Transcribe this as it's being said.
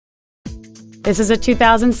This is a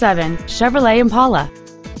 2007 Chevrolet Impala.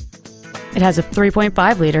 It has a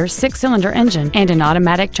 3.5-liter six-cylinder engine and an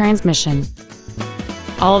automatic transmission.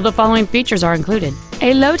 All of the following features are included: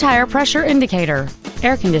 a low tire pressure indicator,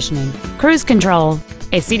 air conditioning, cruise control,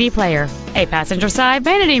 a CD player, a passenger side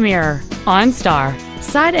vanity mirror, OnStar,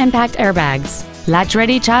 side impact airbags,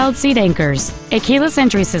 latch-ready child seat anchors, a keyless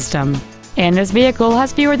entry system, and this vehicle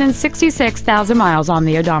has fewer than 66,000 miles on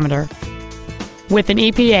the odometer. With an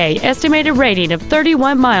EPA estimated rating of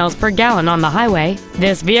 31 miles per gallon on the highway,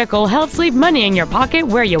 this vehicle helps leave money in your pocket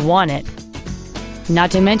where you want it.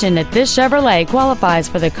 Not to mention that this Chevrolet qualifies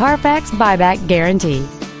for the Carfax buyback guarantee.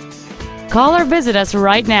 Call or visit us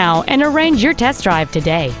right now and arrange your test drive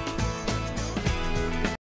today.